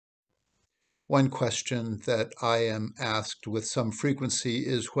One question that I am asked with some frequency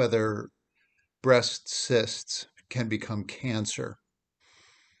is whether breast cysts can become cancer.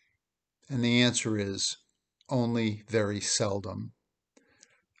 And the answer is only very seldom.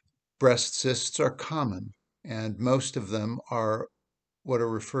 Breast cysts are common, and most of them are what are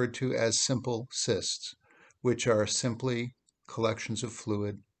referred to as simple cysts, which are simply collections of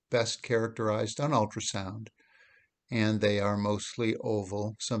fluid best characterized on ultrasound, and they are mostly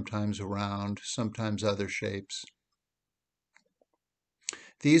oval, sometimes round, sometimes other shapes.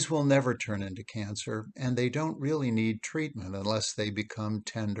 These will never turn into cancer, and they don't really need treatment unless they become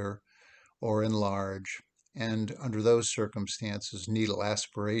tender or enlarge, and under those circumstances, needle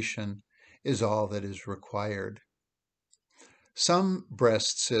aspiration is all that is required. Some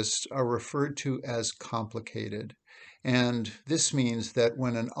breast cysts are referred to as complicated, and this means that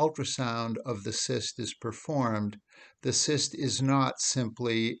when an ultrasound of the cyst is performed, the cyst is not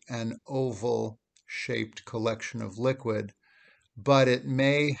simply an oval-shaped collection of liquid, but it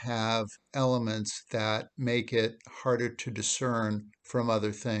may have elements that make it harder to discern from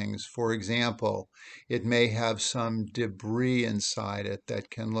other things. For example, it may have some debris inside it that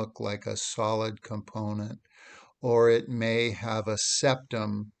can look like a solid component, or it may have a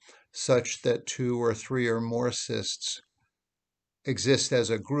septum such that 2 or 3 or more cysts exist as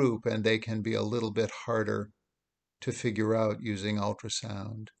a group, and they can be a little bit harder to figure out using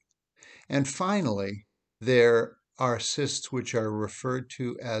ultrasound. And finally, there are cysts which are referred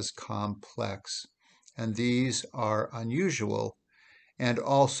to as complex, and these are unusual and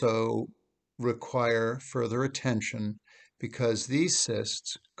also require further attention because these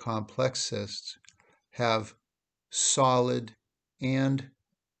cysts, complex cysts, have solid and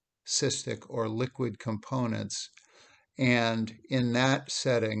cystic or liquid components, and in that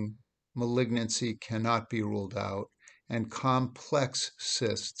setting, malignancy cannot be ruled out, and complex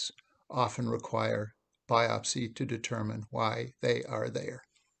cysts often require biopsy to determine why they are there.